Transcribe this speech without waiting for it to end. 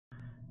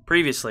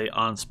Previously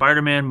on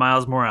Spider-Man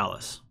Miles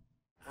Morales.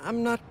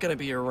 I'm not gonna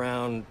be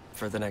around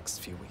for the next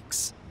few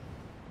weeks.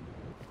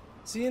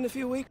 See you in a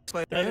few weeks,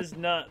 Spider-Man. That is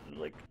not,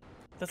 like...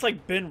 That's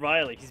like Ben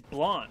Reilly. He's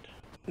blonde.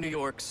 New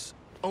York's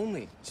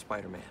only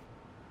Spider-Man.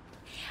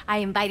 I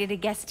invited a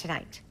guest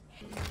tonight.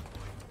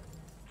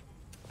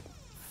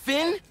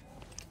 Finn?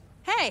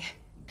 Hey!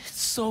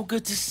 It's so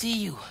good to see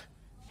you.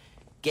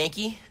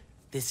 Genki,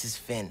 this is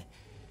Finn.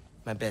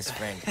 My best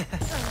friend.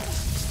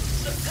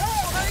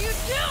 What are you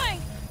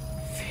doing?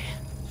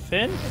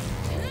 Finn?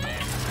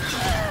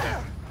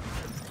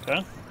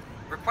 Okay.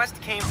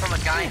 Request came from a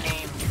guy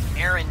named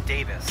Aaron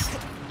Davis.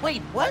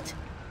 Wait, what?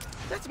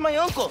 That's my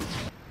uncle.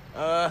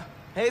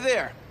 Hey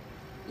there.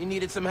 You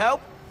needed some help?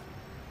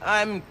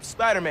 I'm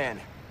Spider-Man,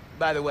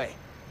 by the way.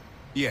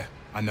 Yeah,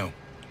 I know.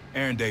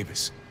 Aaron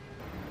Davis.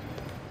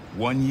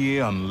 1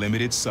 year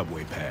unlimited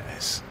subway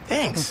pass.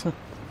 Thanks.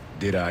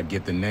 Did I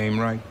get the name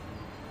right?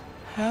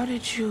 How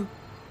did you...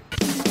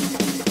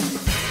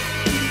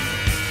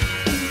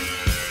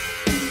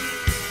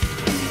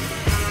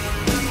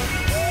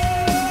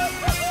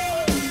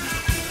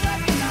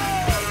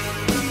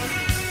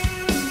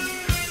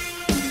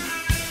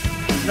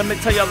 Let me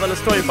tell y'all a little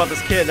story about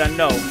this kid I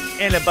know,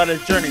 and about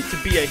his journey to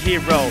be a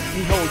hero.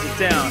 He holds it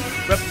down,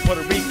 repping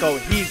Puerto Rico.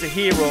 He's a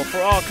hero for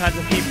all kinds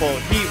of people.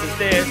 He was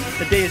there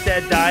the day his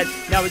dad died.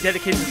 Now he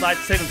dedicates his life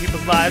to saving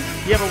people's lives.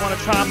 You ever want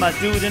to try my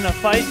dude in a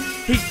fight?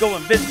 He can go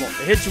invisible.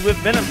 They hit you with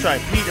venom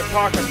strike. Peter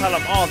Parker taught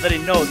him all that he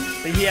knows,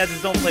 but he has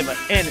his own flavor,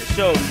 and it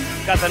shows.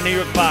 Got that New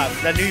York vibe,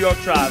 that New York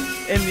drive.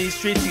 In these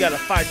streets, you gotta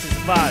fight to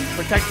survive.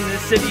 Protecting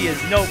this city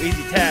is no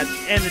easy task,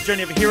 and the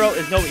journey of a hero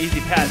is no easy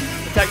path.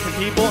 Protecting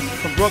people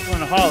from Brooklyn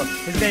to Harlem.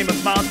 His name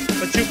is Miles,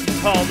 but you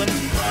can call him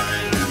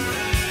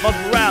Miles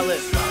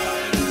Morales.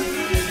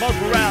 Miles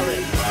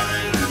Morales.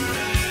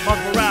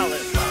 Miles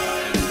Morales.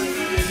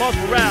 Miles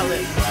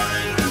Morales.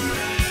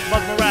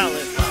 Miles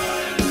Morales.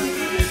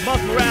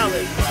 Miles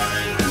Morales.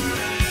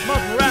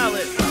 Miles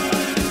Morales.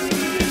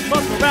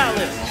 Miles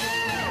Morales.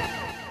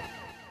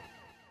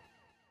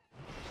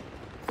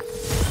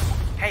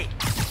 Hey,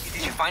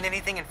 did you find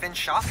anything in Finn's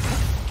shop?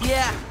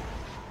 Yeah.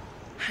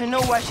 I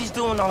know why she's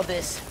doing all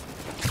this.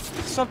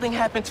 Something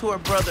happened to her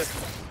brother.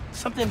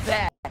 Something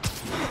bad.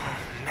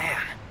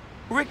 Man.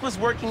 Rick was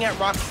working at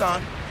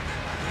Roxxon.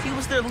 He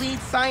was their lead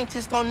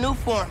scientist on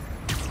Newform.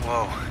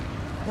 Whoa.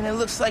 And it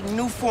looks like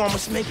Newform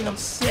was making him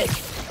sick.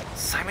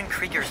 Simon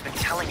Krieger's been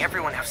telling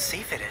everyone how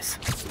safe it is.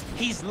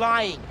 He's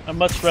lying. I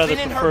much rather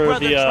Finn and her prefer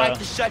brother tried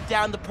to shut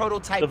down the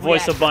prototype the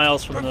voice reactor. of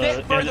Miles from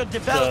Prevent further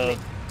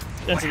development.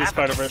 Into the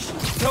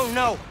Spider-Verse. Don't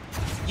know.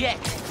 Yet.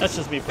 That's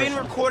just me Finn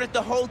personally. recorded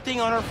the whole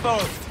thing on her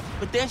phone,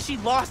 but then she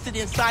lost it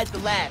inside the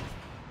lab.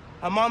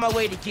 I'm on my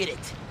way to get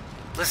it.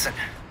 Listen,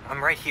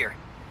 I'm right here.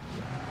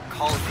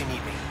 Call if you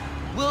need me.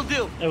 Will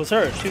do. It was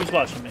her. She was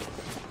watching me.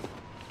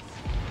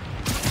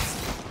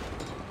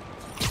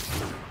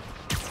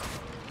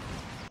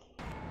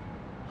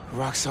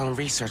 Roxxon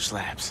Research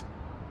Labs.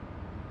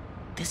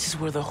 This is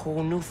where the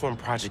whole Newform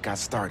project got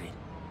started.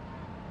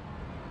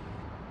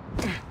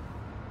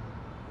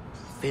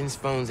 Finn's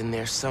phone's in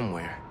there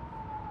somewhere.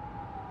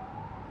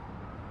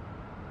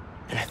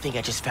 And I think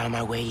I just found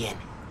my way in.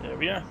 There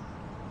we are.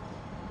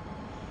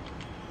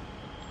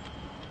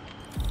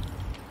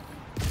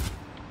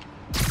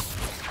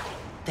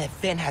 That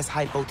vent has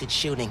high voltage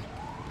shielding.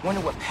 Wonder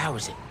what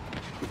powers it.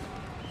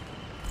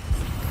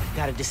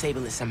 Gotta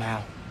disable it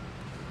somehow.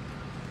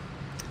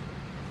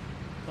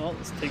 Well,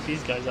 let's take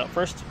these guys out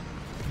first.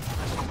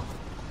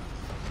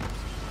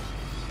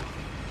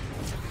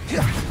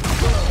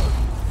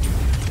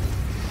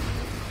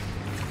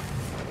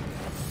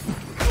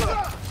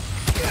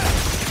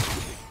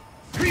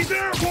 He's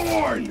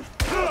airborne!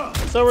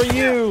 So are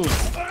you!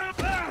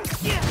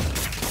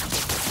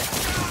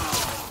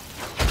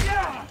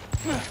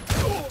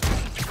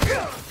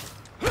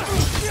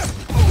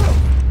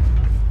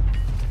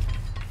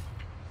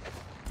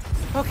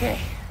 Okay.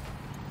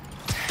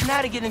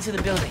 Now to get into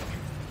the building.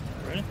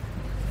 Ready?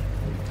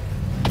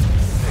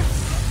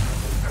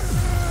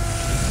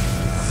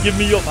 Give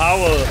me your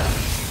power!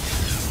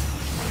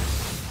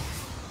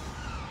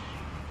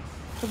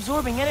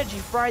 Absorbing energy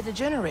fried the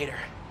generator.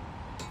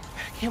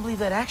 I can't believe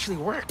that actually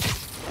worked.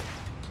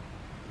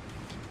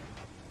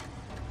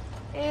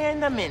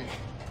 And I'm in.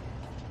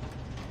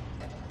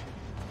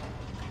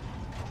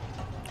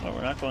 Oh,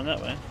 we're not going that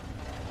way.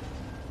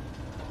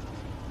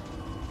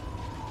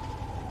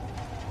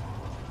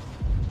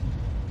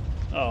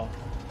 Oh.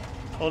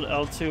 Hold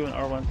L2 and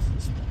R1.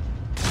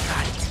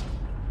 Got it.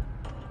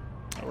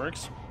 That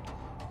works.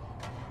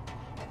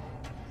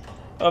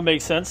 Oh,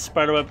 makes sense.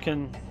 Spider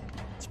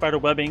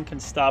webbing can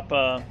stop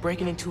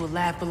Breaking into a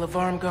lab full of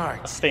armed a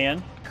guards.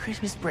 fan.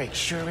 Christmas break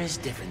sure is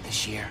different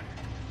this year.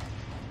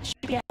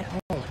 Should be at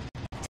home,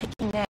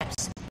 taking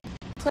naps,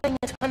 playing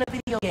a ton of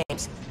video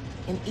games,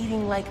 and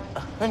eating like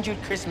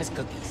 100 Christmas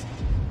cookies.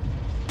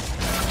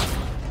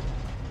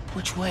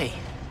 Which way?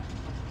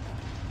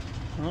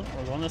 Oh,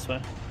 we're going this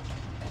way.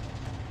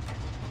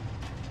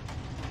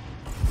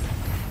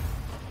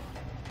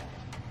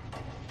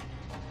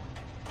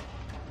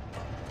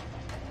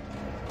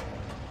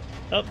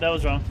 Oh, that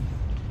was wrong.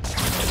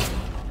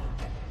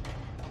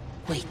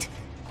 Wait,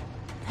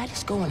 that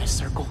just go in a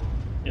circle?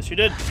 Yes, you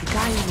did. The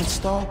guy who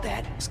installed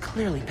that is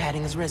clearly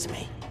padding his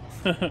resume.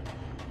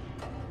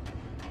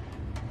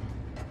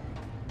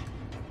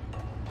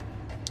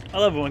 I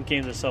love it when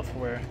games are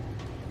self-aware.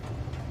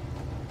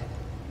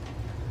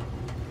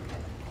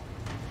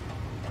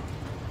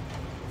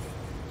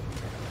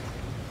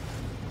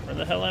 Where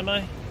the hell am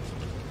I?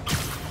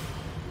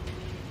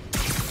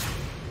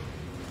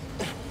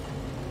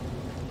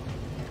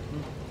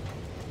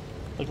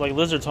 Looked like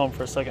Lizard's home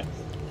for a second.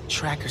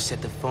 Tracker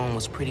said the phone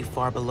was pretty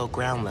far below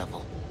ground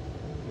level.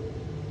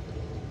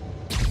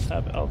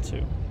 Tab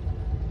L2.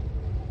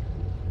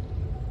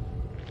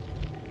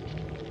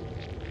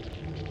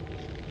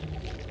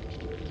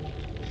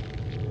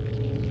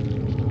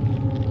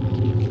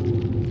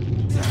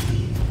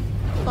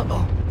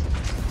 Uh-oh.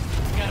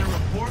 Got a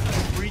report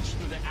of a breach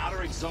through the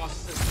outer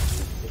exhaust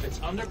system. If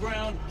it's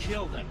underground,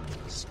 kill them.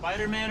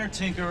 Spider-Man or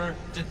Tinkerer,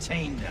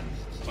 detain them.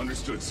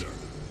 Understood, sir.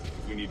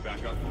 We need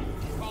backup.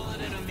 Call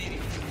it in immediately.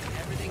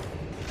 Everything.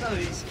 None of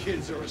these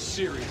kids are a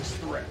serious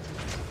threat.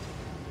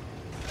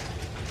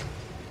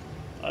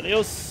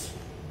 Adios.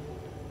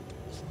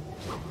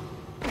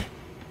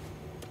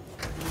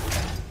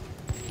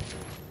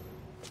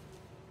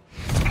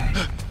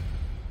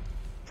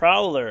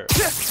 Prowler.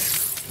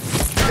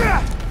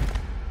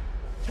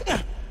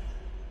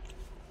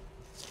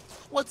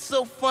 What's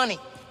so funny?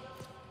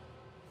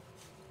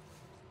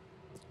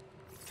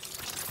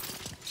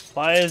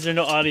 Why is there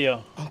no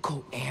audio?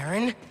 Uncle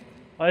Aaron?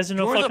 Why is there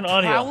no You're fucking the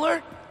audio?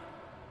 Prowler?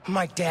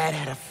 My dad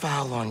had a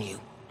foul on you.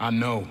 I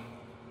know.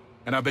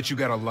 And I bet you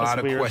got a lot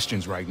of weird.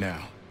 questions right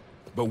now.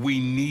 But we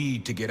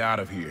need to get out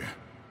of here.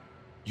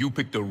 You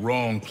picked the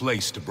wrong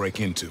place to break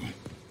into.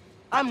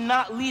 I'm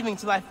not leaving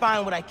till I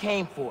find what I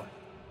came for.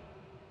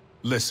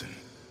 Listen,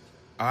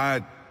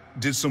 I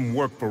did some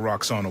work for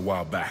Roxxon a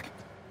while back.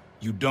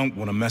 You don't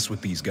want to mess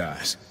with these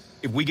guys.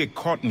 If we get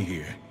caught in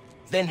here...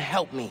 Then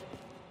help me.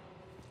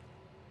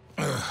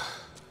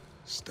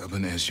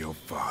 Stubborn as your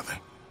father.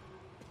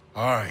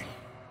 All right,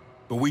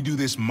 but we do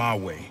this my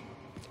way.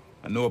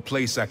 I know a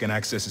place I can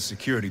access a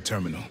security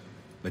terminal.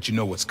 Let you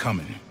know what's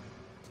coming.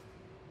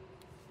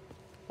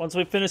 Once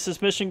we finish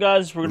this mission,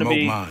 guys, we're gonna Remote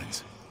be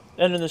mines.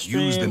 ending the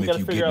stream. Use them if Gotta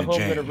you figure get out in a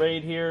who I'm gonna jam.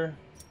 raid here.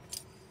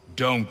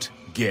 Don't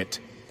get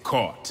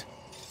caught.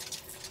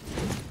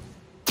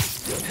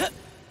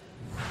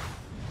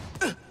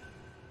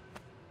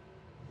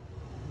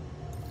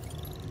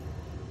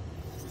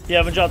 If you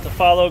haven't dropped a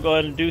follow, go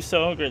ahead and do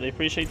so. Greatly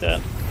appreciate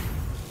that.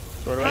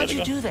 So where do I How'd gotta you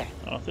go? do that?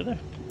 Oh, through there.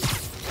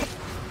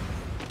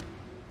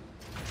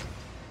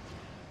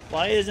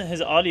 Why isn't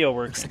his audio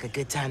working? Looks like a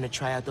good time to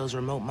try out those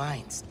remote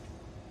mines.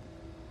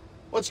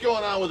 What's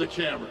going on with the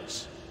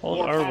cameras? Hold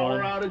More R1. power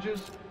outages?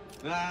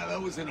 Nah, that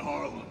was in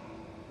Harlem.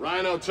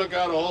 Rhino took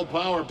out a whole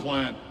power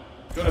plant.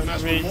 Could have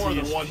messed with Read more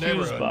than these one fuse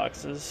neighborhood.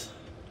 boxes.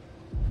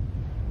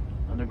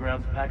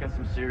 Underground's packing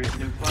some serious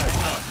new fire.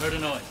 Oh, heard a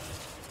noise.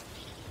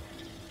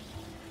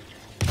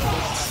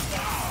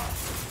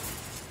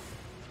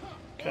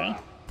 Okay.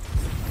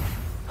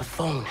 A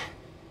phone.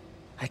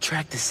 I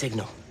tracked the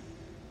signal.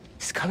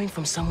 It's coming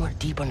from somewhere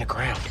deep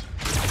underground.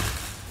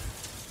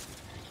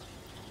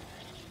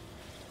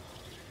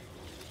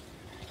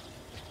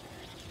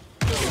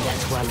 And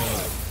that's where I'm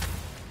headed.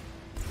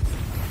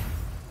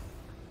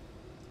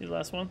 See the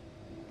last one?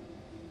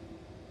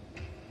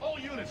 All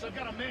units, I've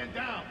got a man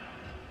down.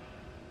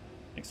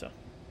 I think so.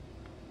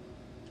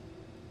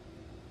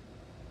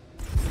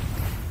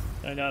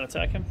 Can I not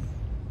attack him?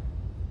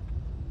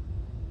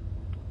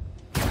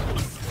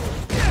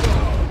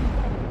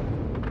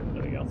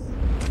 There we go.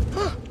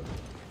 Huh.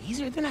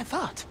 Easier than I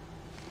thought.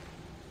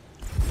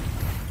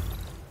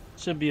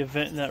 Should be a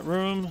vent in that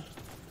room.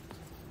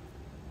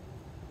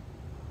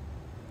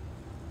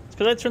 It's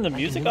because I turned the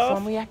music Like a off.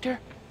 nuclear reactor?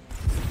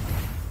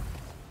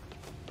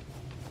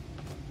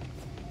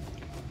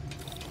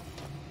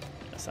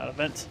 That's not a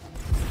vent.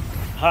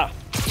 Ha!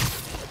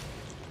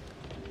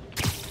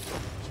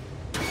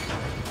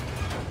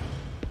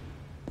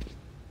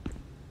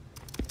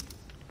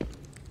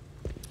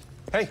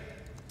 Hey,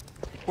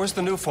 where's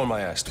the new form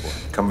I asked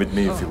for? Come with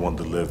me if you want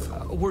to live.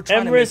 We're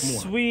trying Emrys to make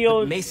more.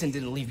 Sweo- But Mason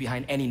didn't leave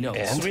behind any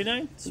notes. Sweet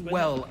night?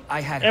 Well,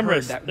 I had Emrys,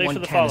 heard that thanks one for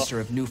the follow. canister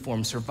of new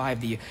form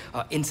survived the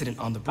incident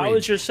on the bridge. How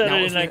was your Saturday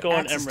Now, if we night had going,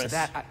 access to Emrys?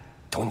 that,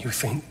 Don't you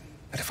think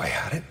that if I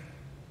had it,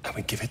 I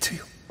would give it to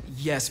you?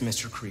 Yes,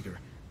 Mr. Krieger.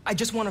 I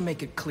just want to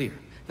make it clear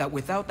that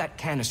without that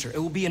canister, it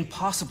will be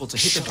impossible to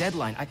hit Shut the up.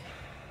 deadline.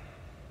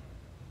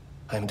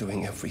 I'm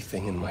doing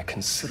everything in my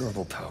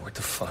considerable power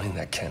to find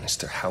that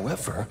canister.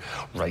 However,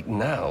 right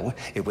now,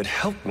 it would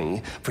help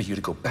me for you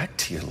to go back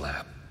to your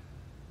lab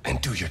and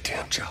do your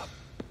damn job.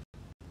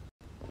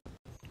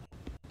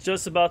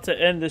 Just about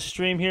to end the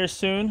stream here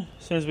soon.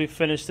 As soon as we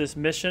finish this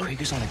mission.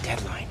 Krieger's on a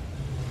deadline.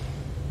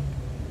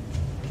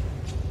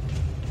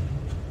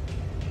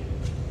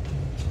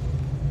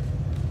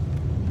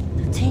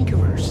 The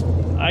Tinkerers.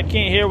 I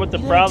can't hear what the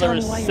You gonna tell Prowler me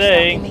is why you're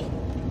saying. stopping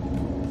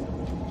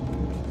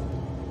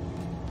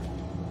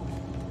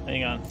me?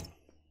 Hang on.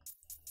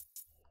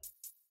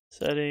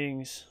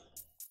 Settings,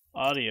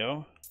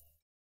 audio.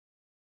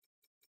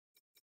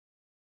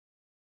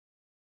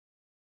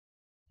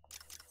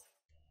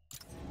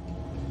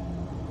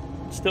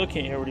 Still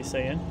can't hear what he's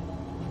saying.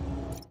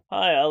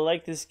 Hi, I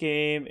like this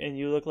game, and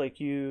you look like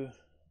you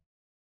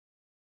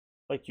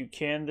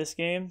can this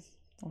game.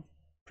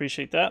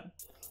 Appreciate that.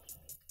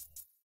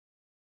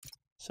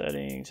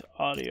 Settings,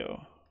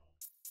 audio.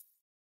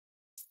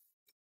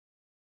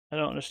 I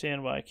don't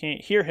understand why I can't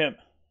hear him.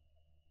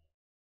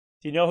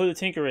 Do you know who the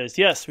Tinker is?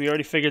 Yes, we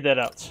already figured that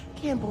out.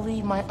 Can't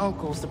believe my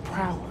uncle's the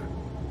Prowler.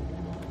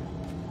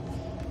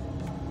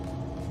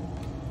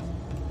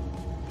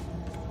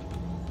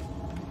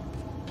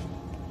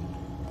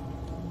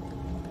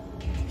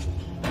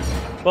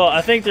 Well,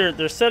 I think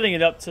they're setting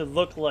it up to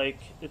look like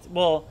it's.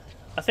 Well,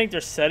 I think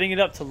they're setting it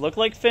up to look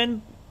like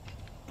Finn,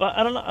 but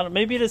I don't know.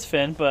 Maybe it is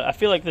Finn, but I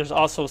feel like there's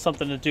also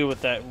something to do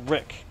with that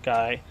Rick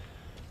guy,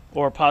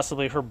 or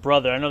possibly her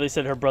brother. I know they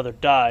said her brother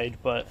died,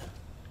 but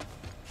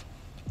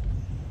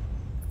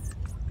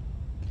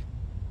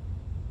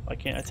I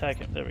can't attack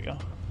him. There we go.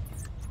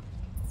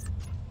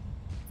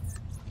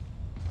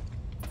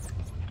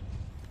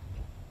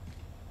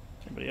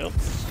 Anybody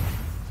else?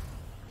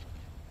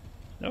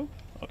 No?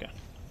 Okay.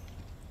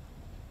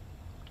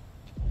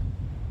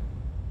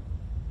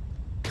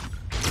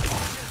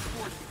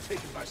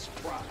 Taken by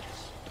surprise.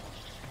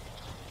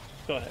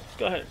 Go ahead.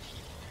 Go ahead.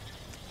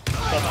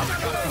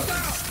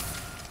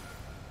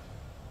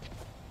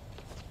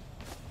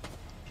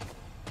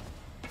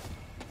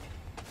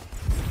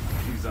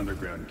 These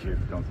underground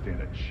kids don't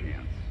stand a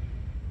chance.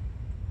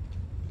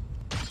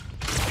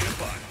 Stand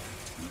by.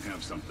 You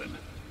have something.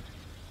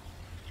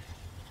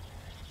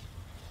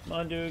 Come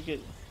on, dude.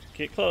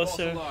 Get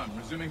closer. False alarm.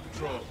 Resuming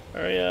patrol.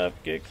 Hurry up.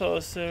 Get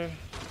closer.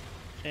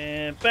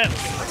 And bam. I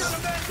got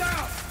a man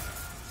down.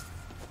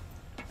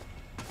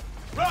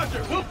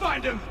 Roger, we'll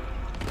find him.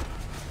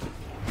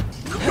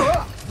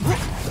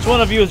 Which one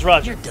of you is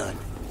Roger? You're done.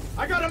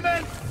 I got a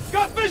man.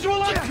 Got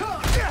visual on.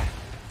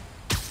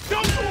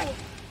 Don't move.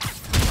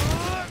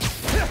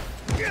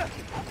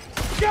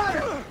 Got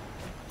her.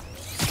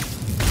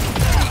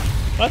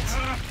 What?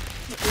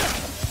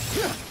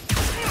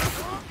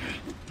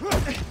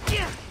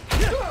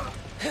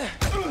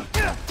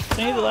 Is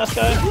he the last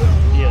guy?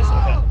 Yes,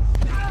 okay.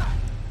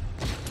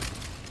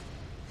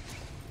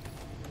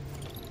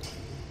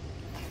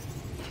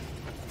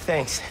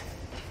 Thanks.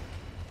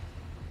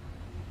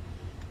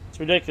 It's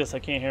ridiculous, I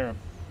can't hear him.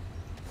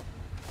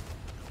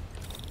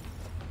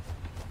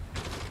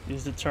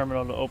 Use the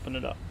terminal to open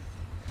it up.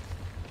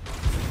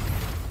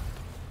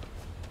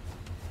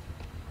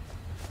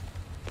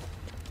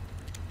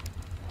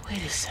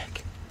 Wait a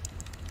sec.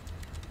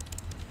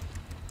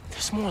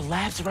 There's more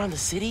labs around the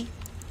city?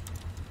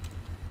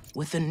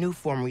 With a new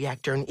form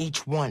reactor in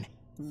each one.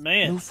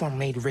 Man. New form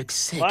made Rick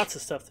sick. Lots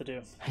of stuff to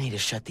do. I need to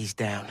shut these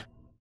down.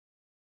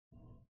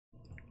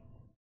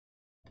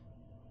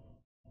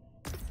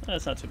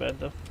 That's not too bad,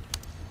 though.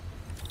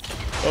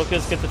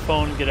 Focus, get the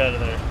phone, get out of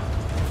there.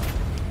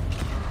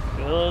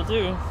 Will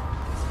do.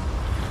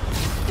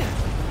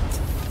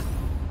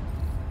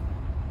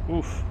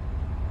 Oof.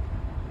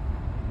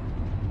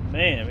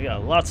 Man, we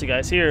got lots of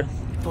guys here.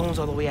 Phone's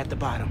all the way at the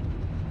bottom.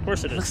 Of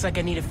course it is. Looks like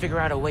I need to figure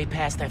out a way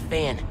past that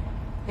fan.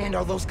 And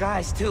all those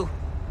guys, too.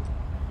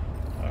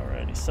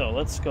 Alrighty, so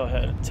let's go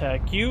ahead and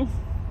tag you.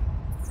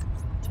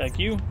 Tag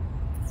you.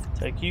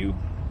 Tag you.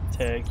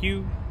 Tag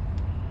you.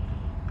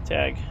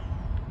 Tag.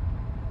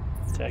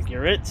 Tag,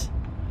 you're it.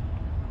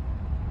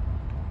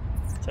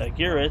 Tag,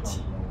 you're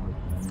it.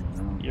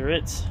 You're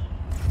it.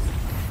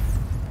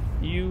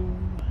 You.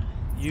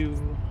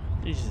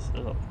 Jesus,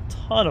 there's a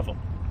ton of them.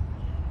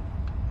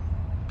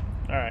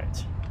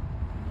 Alright.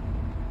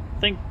 I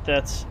think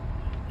that's...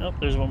 Nope,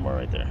 there's one more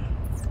right there.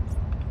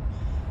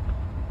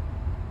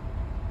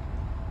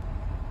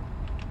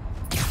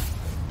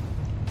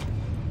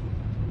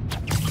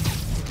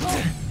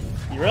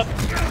 You're up.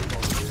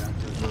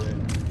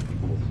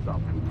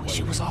 Wish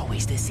it was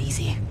always this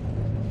easy.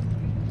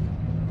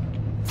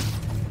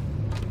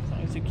 As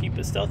long as you keep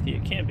it stealthy,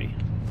 it can be.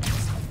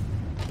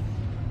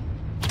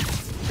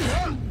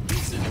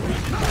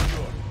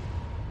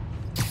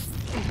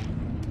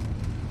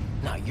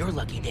 Not your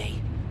lucky day.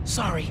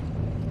 Sorry.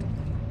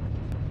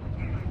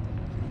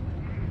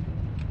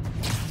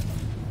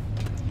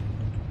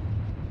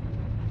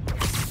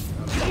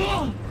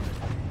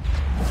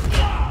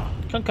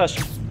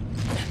 Concussion.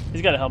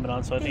 He's got a helmet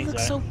on, so I think They he's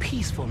look alright. so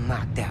peaceful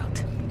knocked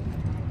out.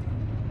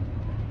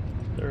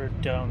 They're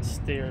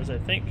downstairs, I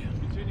think.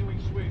 Continuing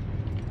sweep.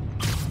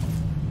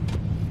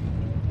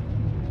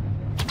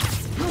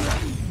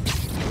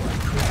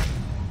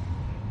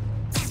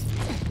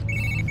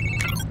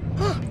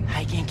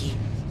 Hi, Genki.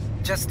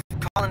 Just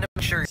calling to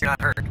make sure you're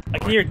not hurt. I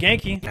can hear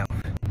Genki. No,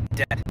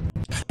 dead.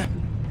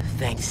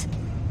 Thanks.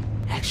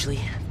 Actually,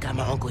 got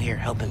my uncle here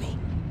helping me.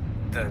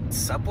 The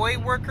subway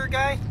worker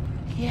guy?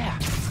 Yeah.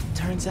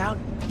 Turns out,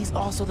 he's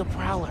also the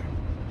Prowler.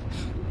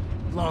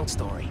 Long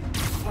story.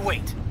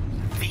 Wait,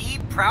 the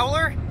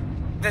Prowler?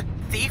 The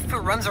thief who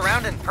runs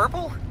around in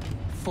purple?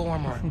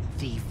 Former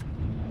thief.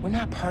 We're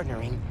not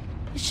partnering.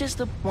 It's just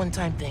a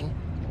one-time thing.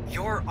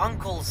 Your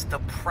uncle's the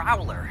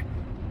Prowler.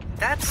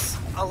 That's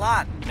a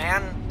lot,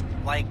 man.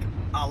 Like,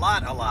 a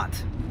lot.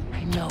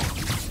 I know.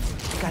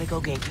 Gotta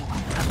go, Genki.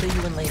 I'll fill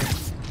you in later.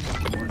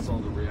 Once all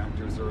the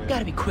reactors are in,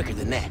 Gotta be quicker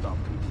than that. stop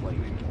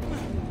complaining.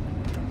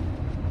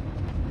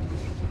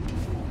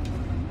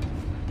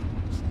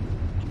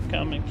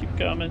 Keep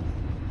coming.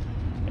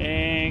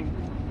 And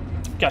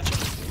gotcha.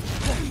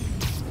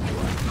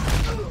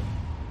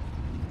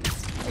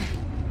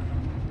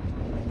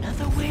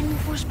 Another win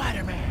for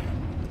Spider-Man.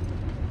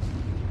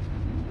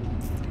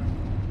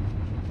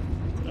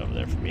 Over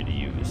there for me to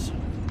use.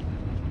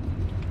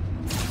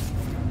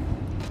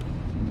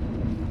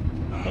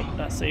 Oh,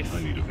 not safe.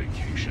 I need a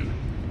vacation.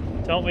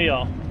 Don't we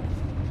all?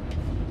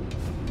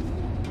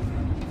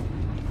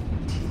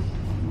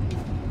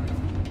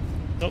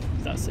 Nope,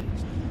 not safe.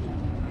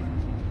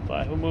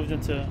 But who moved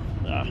into...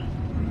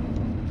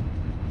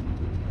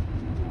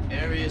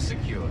 Area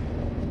secure.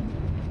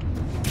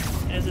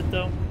 Is it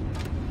though?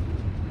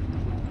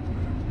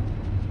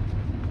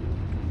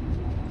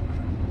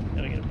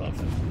 Gotta get above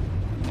him.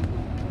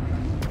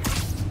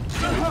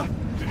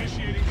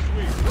 Initiating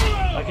sweep.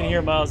 I can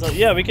hear Miles.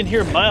 Yeah, we can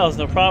hear Miles,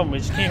 no problem. We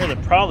just can't hear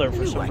the Prowler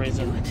for some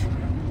reason.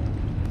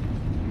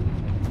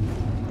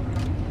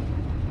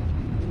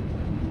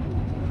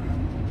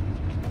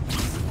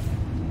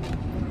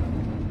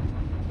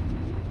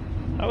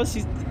 How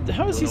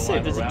is he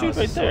safe? There's a dude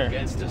right there.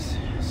 Against us.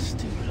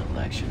 Stupid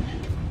election.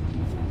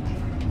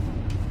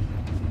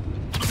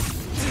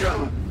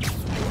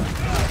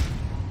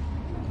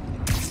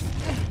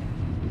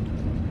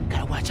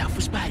 Gotta watch out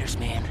for spiders,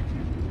 man.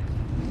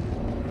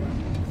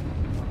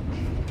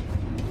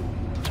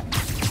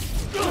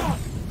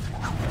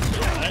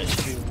 Alright,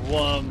 should be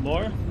one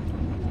more.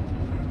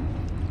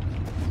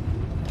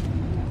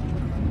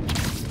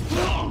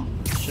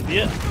 Should be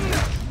it.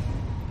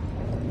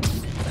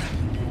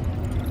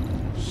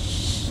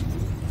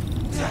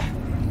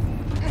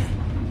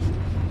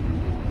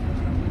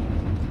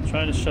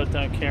 Trying to shut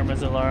down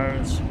cameras and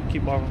alarms.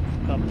 Keep more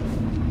from coming.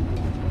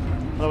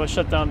 How do I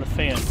shut down the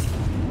fan?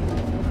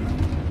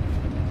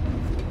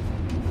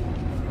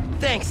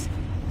 Thanks.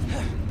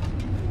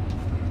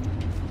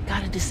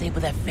 Gotta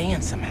disable that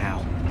fan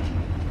somehow.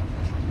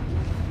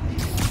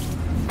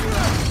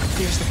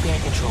 There's the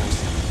fan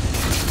controls.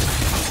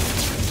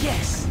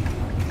 Yes.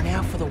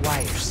 Now for the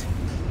wires.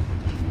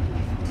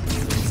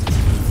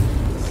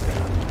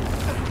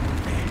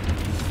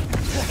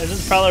 Is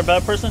this Prowler a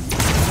bad person?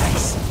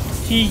 Nice.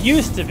 He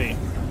used to be.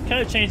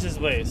 Kind of changed his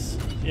ways.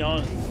 You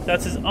know,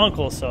 that's his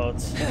uncle, so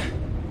it's,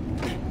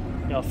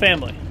 you know,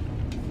 family.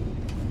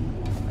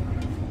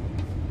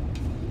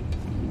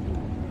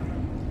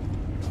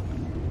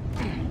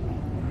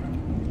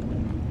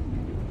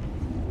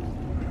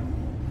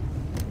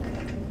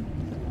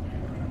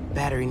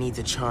 Battery needs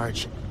a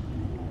charge.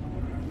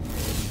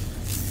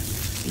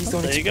 Please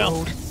don't There you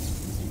go.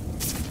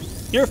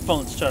 explode. Your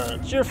phone's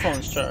charged. Your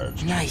phone's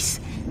charged. Nice.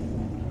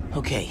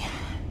 Okay.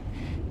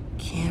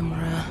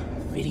 Camera,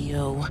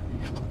 video.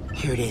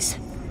 Here it is.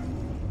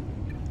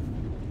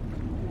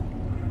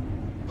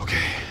 Okay.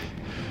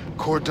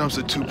 Core dump's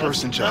a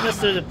two-person Not job.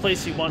 necessarily the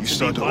place you You want to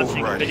start be to watching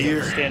a override video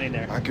here. standing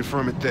there. I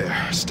confirm it there.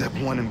 Step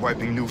one in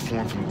wiping new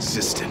form from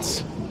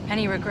existence.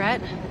 Any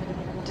regret?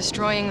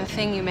 Destroying the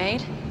thing you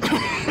made?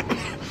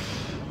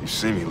 You've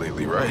seen me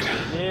lately, right?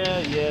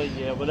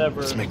 Yeah,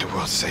 whatever. Let's make the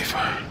world safer.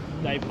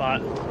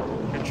 Nightbot.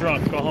 You're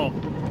drunk. Go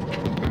home.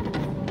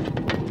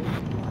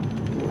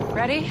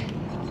 Ready?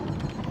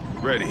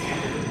 Ready.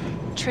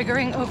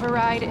 Triggering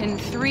override in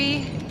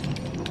 3,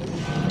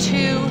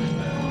 2...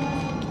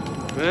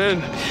 Man,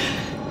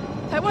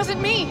 That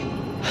wasn't me!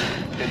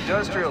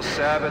 industrial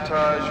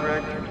sabotage,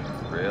 Rick?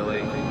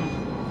 Really?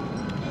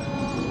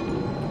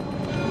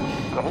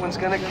 No one's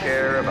gonna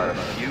care about a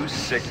few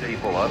sick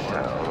people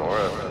uptown or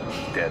a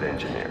dead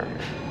engineer.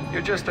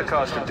 You're just the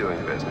cost of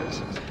doing business.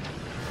 No!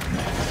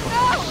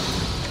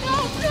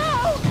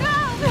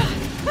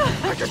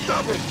 I can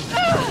stop it!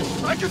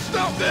 I can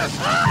stop this!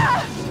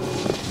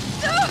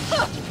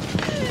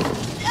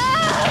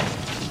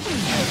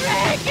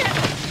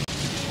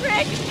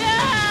 Rick,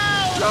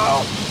 no!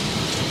 No!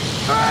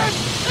 Ben!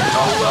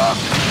 Don't look!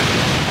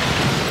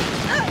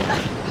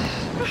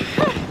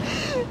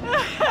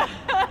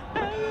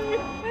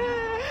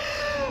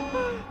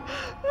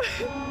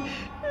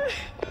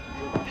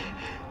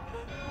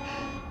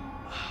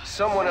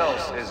 Someone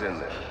else is in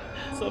there.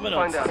 Someone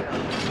else. Find out.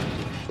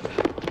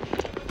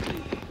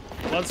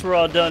 Once we're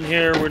all done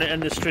here, we're gonna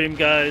end the stream,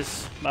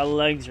 guys. My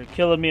legs are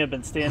killing me. I've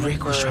been standing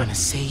Rick was for trying to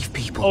save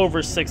people.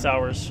 over 6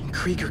 hours.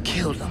 Krieger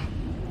killed them.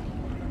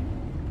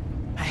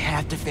 I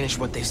have to finish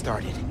what they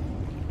started.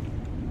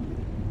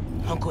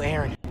 Uncle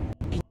Aaron,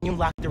 can you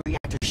lock the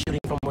reactor shooting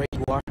from where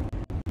you are?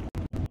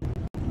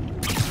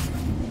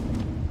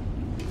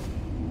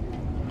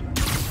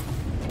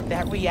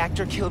 That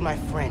reactor killed my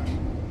friend.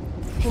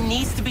 It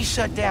needs to be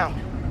shut down.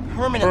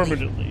 Permanently.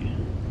 Permanently.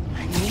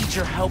 I need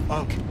your help,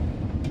 Unc.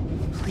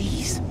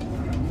 Please.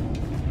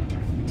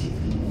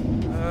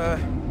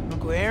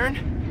 Uncle Aaron?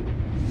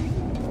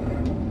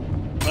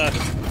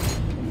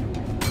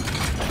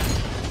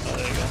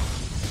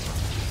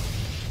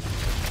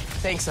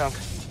 Thanks, Unc.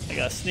 I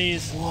gotta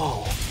sneeze.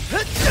 Whoa.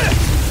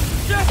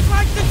 Just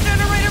like the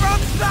generator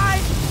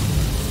outside!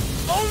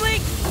 Only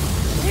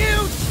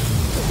huge!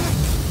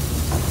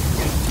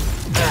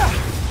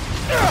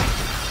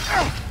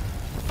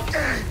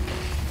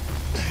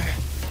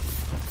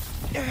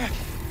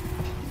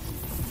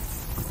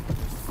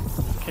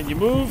 Can you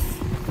move?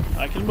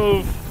 I can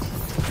move.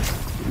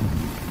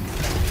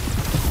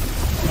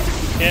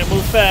 Can't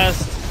move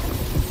fast.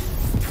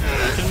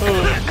 I can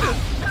move.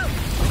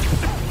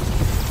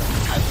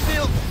 I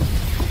feel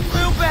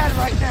real bad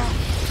right now.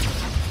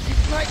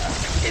 It's like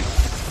it's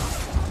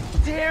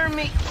tearing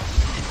me.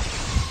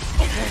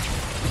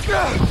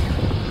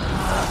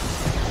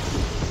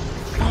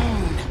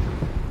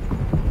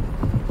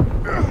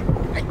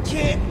 I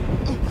can't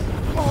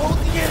hold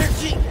the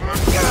energy.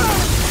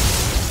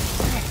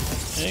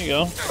 There you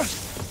go.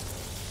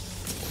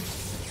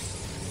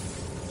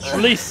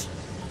 Release.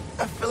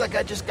 I feel like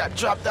I just got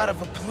dropped out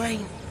of a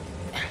plane.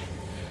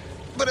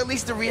 But at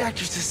least the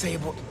reactor's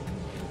disabled.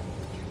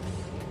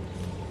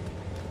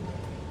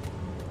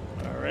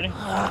 Alrighty.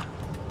 I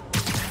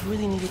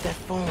really needed that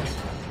phone.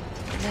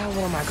 Now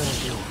what am I gonna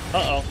do?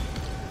 Uh-oh.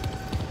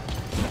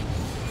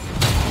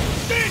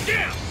 Stand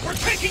down! We're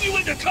taking you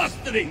into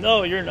custody!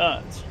 No, you're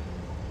not.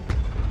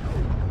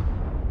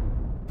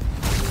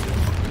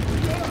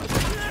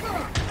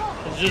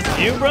 It's just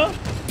you, bro?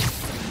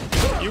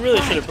 You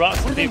really should have brought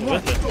some people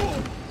with it.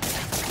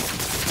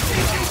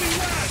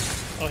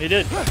 Oh, he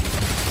did.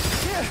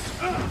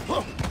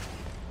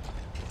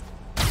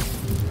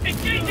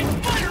 Engaging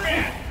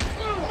Spider-Man!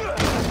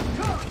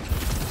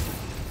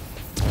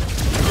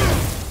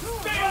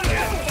 Stay on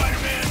that,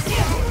 Spider-Man!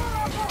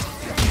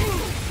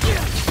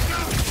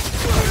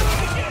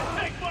 Can't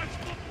take much.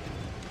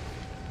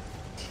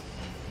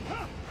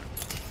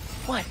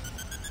 What?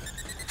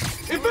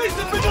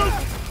 Invasive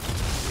maneuver!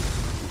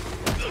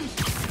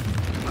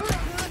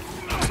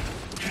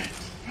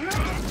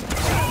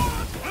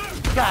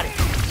 Got it.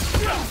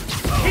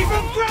 Keep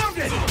him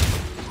grounded!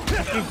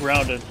 You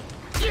grounded.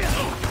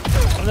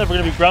 I'm never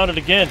gonna be grounded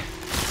again.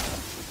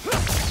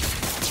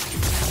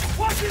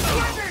 Watch his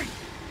landing!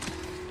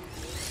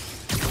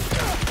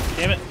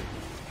 Damn it.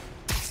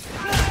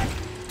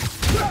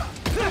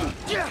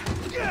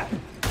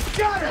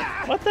 Got it!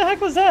 What the heck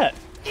was that?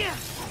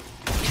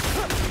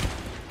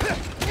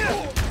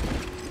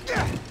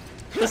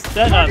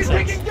 That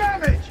nonsense. Taking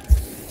damage!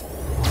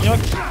 You know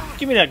what?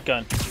 Give me that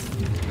gun.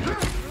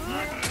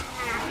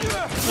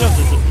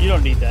 You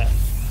don't need that.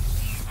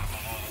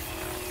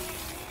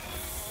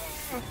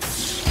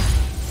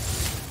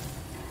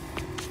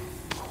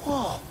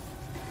 Whoa.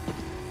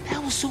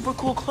 That was super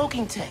cool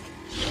cloaking tech.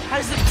 How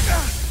does it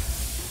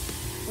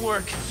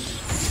work?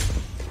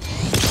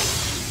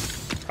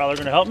 Prowler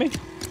gonna help me?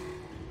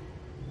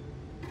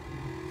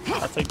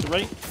 I'll take the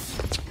right.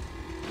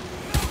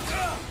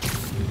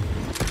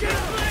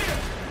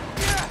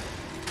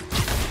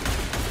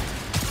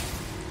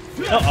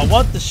 No, I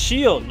want the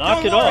shield.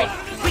 Knock it off.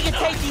 We can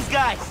take these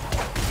guys.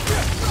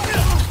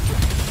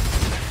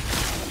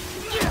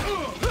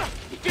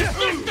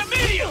 Dismissed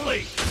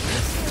immediately!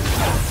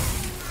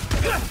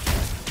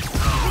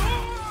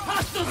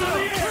 Hostiles in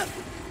the air!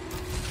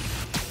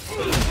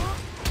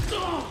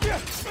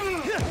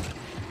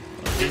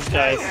 These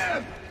guys.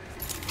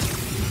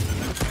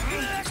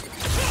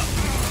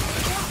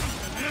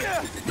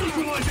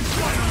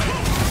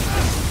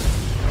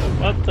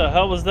 What the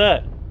hell was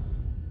that?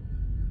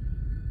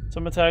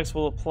 Some attacks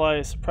will apply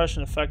a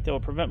suppression effect that will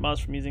prevent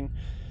monsters from using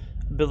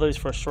abilities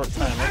for a short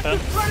time. Okay.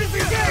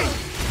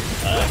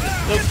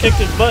 Let's kick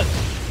his butt.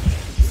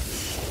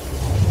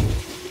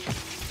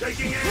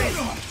 Taking aim!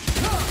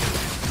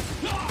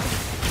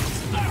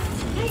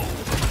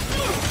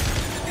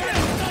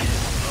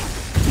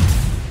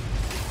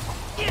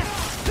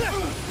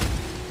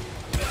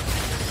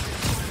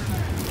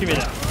 Give me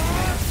that.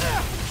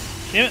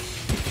 Damn it.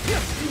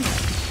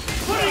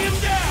 Putting him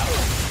down!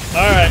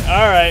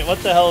 Alright. What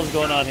the hell is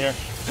going on here?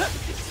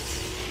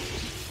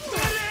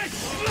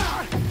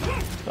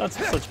 That's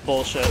such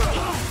bullshit.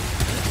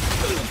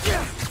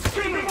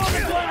 Keep him on the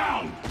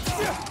ground!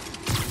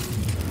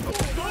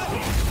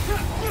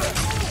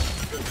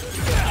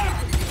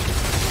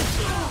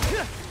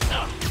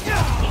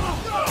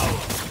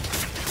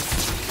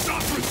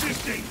 Stop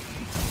resisting!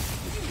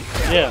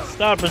 Yeah,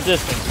 stop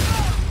resisting.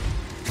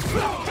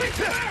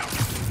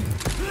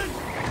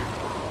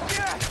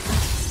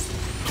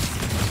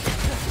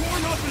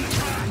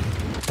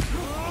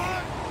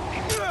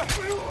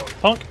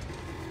 Punk.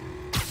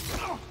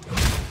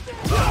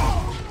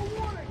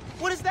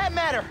 What does that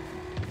matter?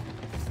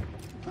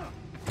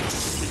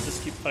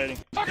 Just keep fighting.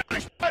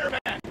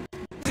 Spider-Man!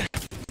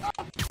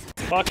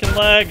 Fucking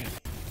leg.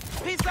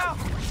 Peace out.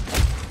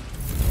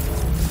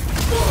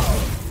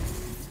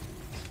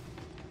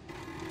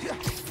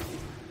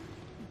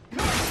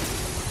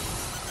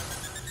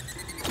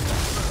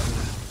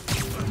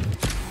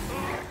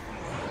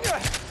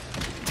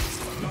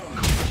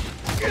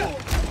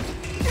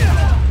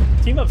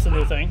 Team up's a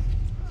new thing.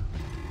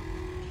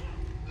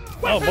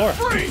 Oh, more.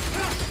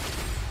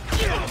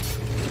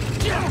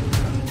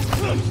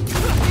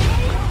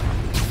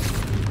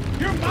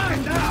 You're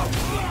mine now!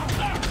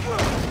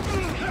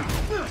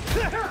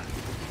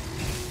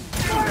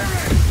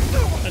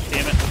 God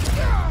damn it.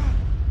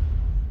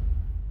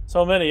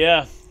 So many,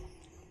 yeah.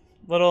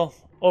 Little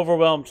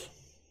overwhelmed.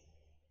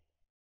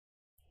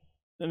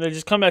 And they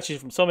just come at you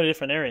from so many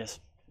different areas.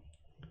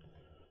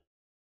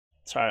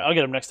 Sorry, I'll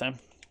get them next time.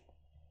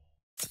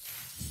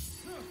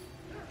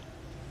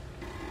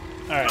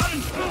 Alright.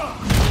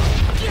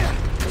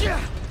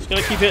 Just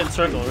gotta keep hitting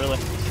circle, really.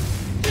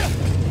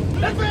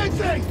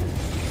 Advancing!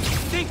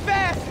 Think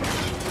fast!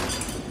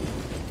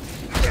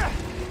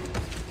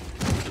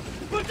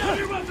 Put down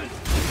your weapon!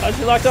 How's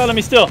he locked on to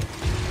me still? Come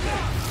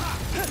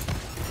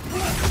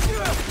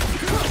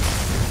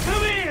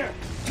here!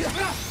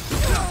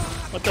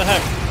 What the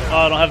heck? Oh,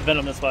 I don't have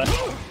venom, that's why.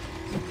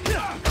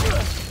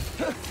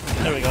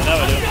 There we go,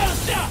 now I do.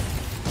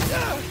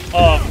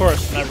 Oh, of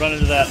course, and I run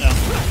into that now.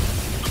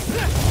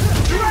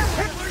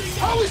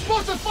 How are we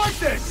supposed to fight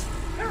this?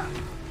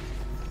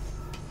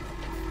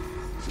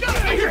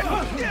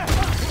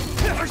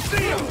 I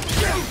see him!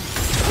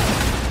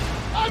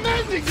 I'm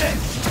ending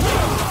this!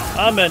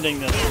 I'm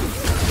ending this.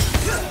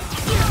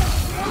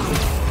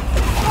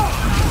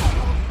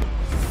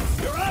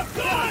 You're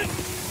outdone!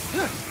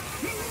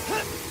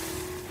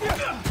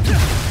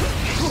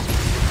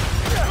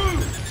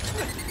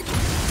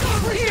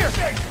 Over here!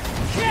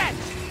 Catch!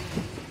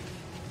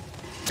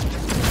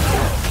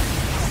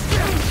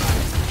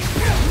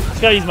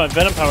 Just gotta use my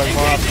venom powers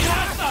more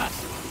often.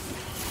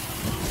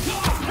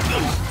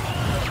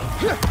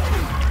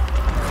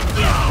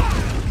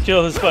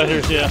 Kill the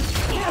spiders, yeah.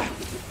 Well,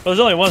 there's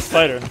only one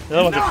spider. The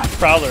other one's a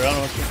prowler. I don't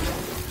know what you...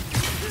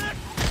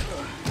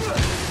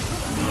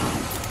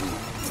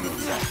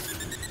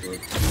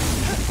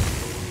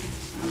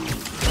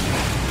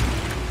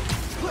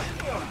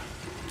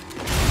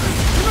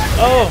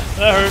 Oh,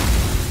 that hurt.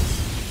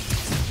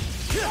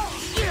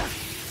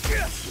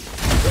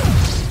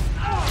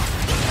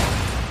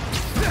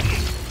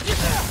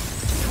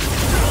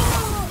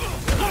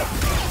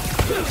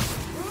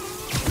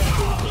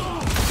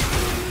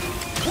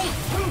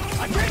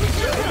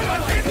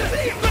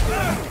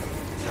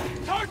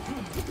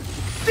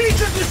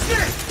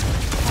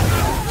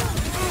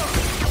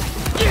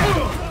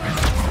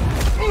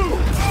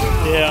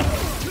 Yeah.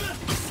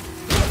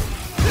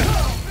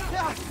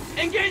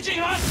 Engaging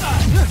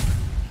hostile!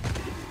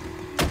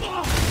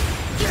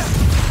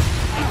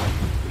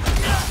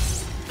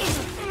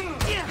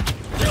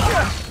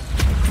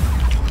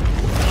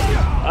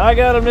 I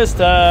got him this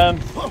time.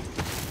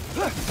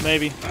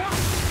 Maybe.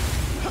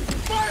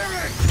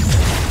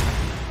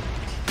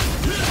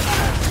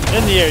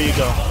 In the air you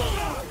go.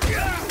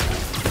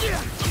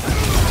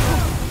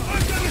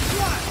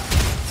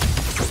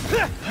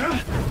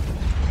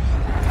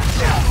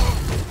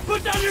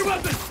 Put down your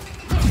weapon!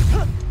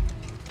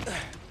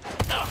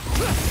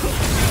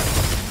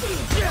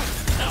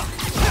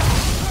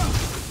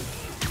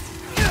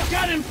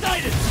 Got him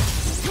sighted!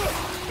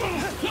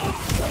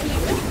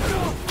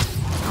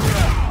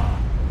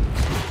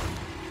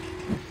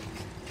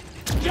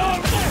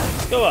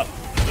 Go up.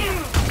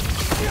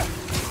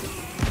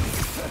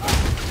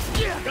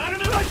 Got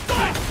him in my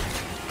sight!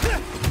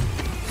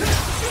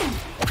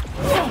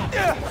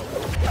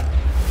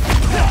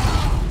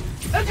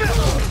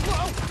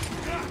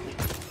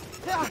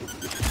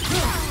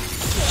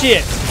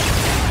 Shit.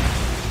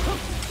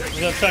 I'm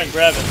gonna try and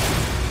grab it.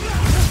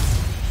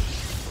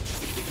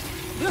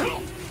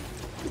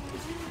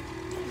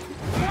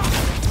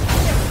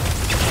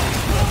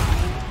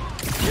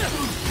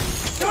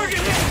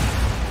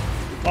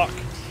 Fuck.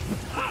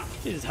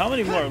 Jesus, how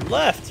many more are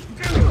left?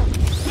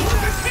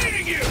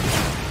 Defeating you!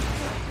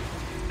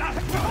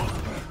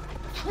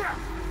 Crap!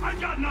 I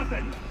got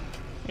nothing!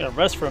 I gotta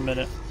rest for a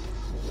minute.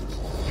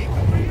 He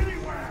could be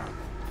anywhere!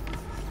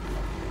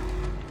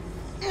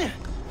 Can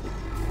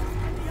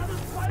the other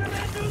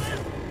Spider-Man do this?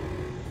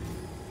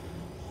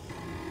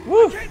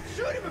 Woo! I can't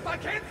shoot him if I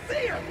can't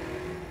see him!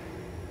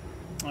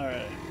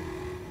 Alright.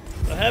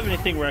 Do I have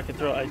anything where I can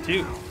throw? I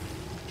do.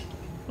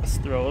 Let's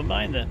throw a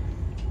mine then.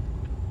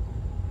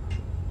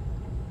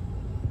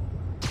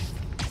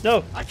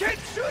 No! I can't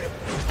shoot him!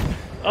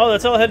 Oh,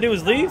 that's all I had to do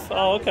was leave?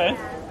 Oh, okay.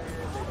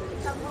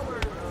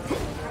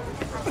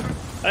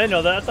 I didn't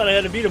know that. I thought I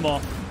had to beat them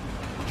all.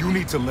 You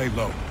need to lay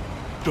low.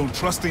 Don't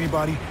trust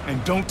anybody,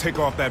 and don't take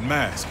off that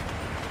mask.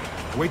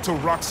 Wait till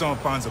Roxxon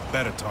finds a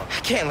better target.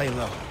 I can't lay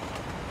low.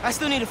 I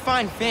still need to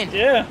find Finn.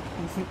 Yeah.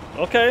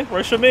 Okay,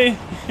 works for me.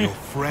 Your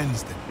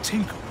friend's the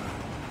Tinkerer.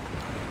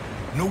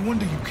 No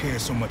wonder you care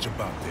so much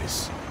about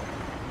this.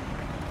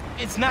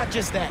 It's not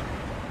just that.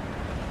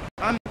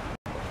 I'm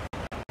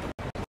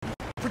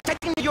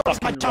protecting the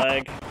yours, my Fucking top.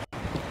 lag.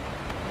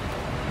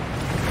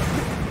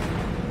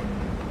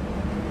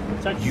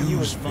 Protecting you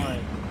is Finn.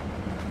 mine.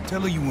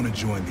 Tell her you want to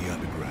join the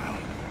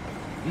underground.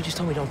 You just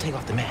told me don't take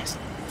off the mask.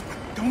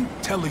 Don't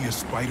tell her you're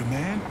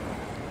Spider-Man.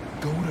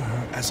 Go to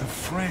her as a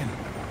friend.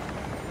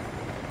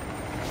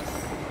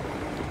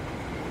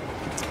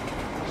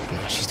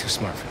 No, she's too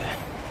smart for that.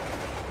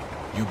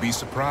 You'd be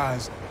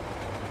surprised.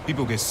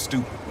 People get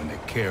stupid when they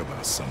care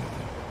about someone.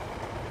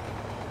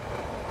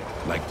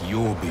 Like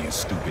you're being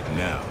stupid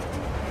now.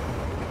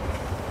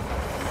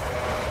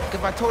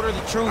 If I told her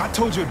the truth... I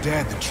told your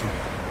dad the truth.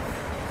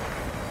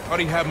 Thought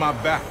he had my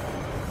back.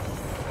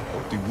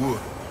 Hoped he would.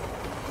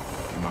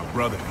 And my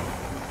brother.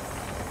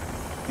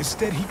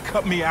 Instead, he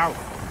cut me out.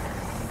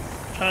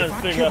 Trying If to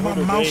I figure out kept who my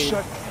to mouth raid.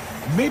 shut,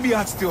 maybe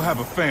I'd still have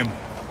a family.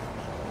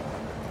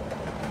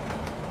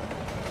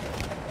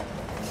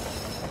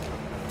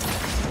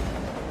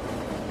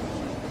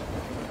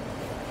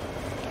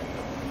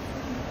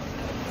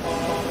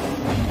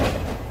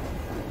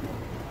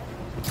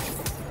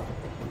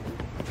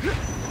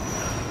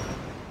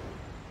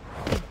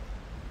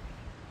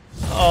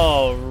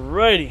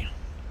 Alrighty.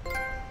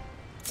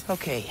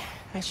 Okay,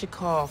 I should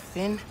call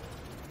Finn.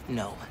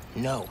 No.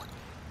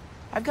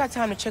 I've got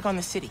time to check on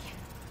the city.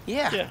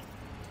 Yeah.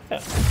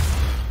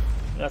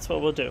 That's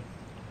what we'll do.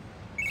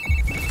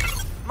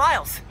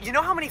 Miles, you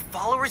know how many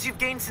followers you've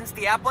gained since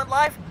the app went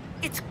live?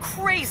 It's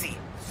crazy.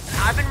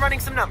 I've been running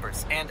some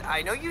numbers, and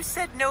I know you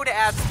said no to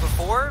ads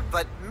before,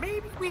 but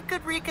maybe we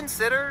could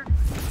reconsider?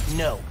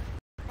 No.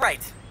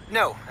 Right.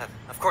 No,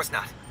 of course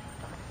not.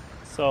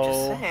 So...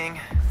 Just saying.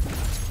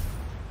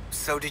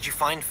 So did you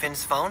find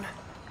Finn's phone?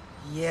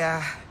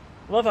 Yeah.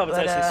 Love how it's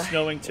But, actually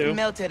snowing too. It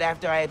melted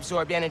after I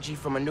absorbed energy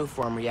from a new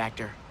form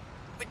reactor.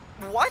 Wait,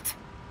 what?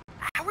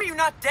 How are you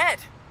not dead?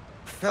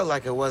 Felt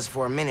like it was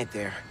for a minute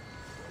there.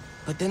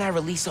 But then I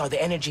released all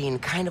the energy in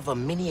kind of a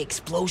mini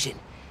explosion.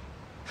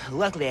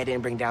 Luckily, I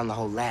didn't bring down the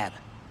whole lab.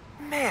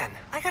 Man,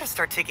 I gotta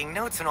start taking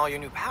notes on all your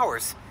new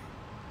powers.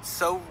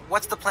 So,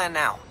 what's the plan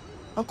now?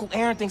 Uncle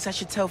Aaron thinks I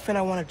should tell Finn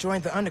I want to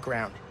join the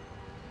underground.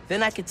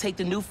 Then I could take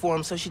the new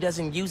form so she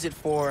doesn't use it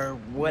for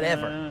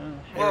whatever.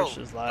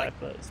 Harish's life,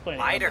 but it's playing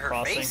Lie to Animal her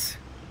Crossing. face?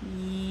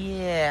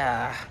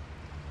 Yeah.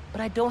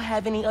 But I don't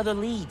have any other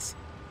leads.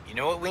 You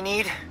know what we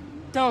need?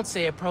 Don't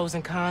say a pros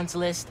and cons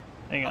list.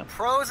 Hang on.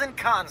 Pros and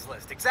cons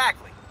list,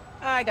 exactly.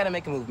 I gotta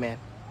make a move, man.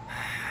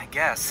 I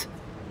guess.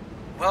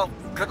 Well,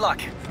 good luck.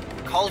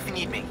 Call if you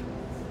need me.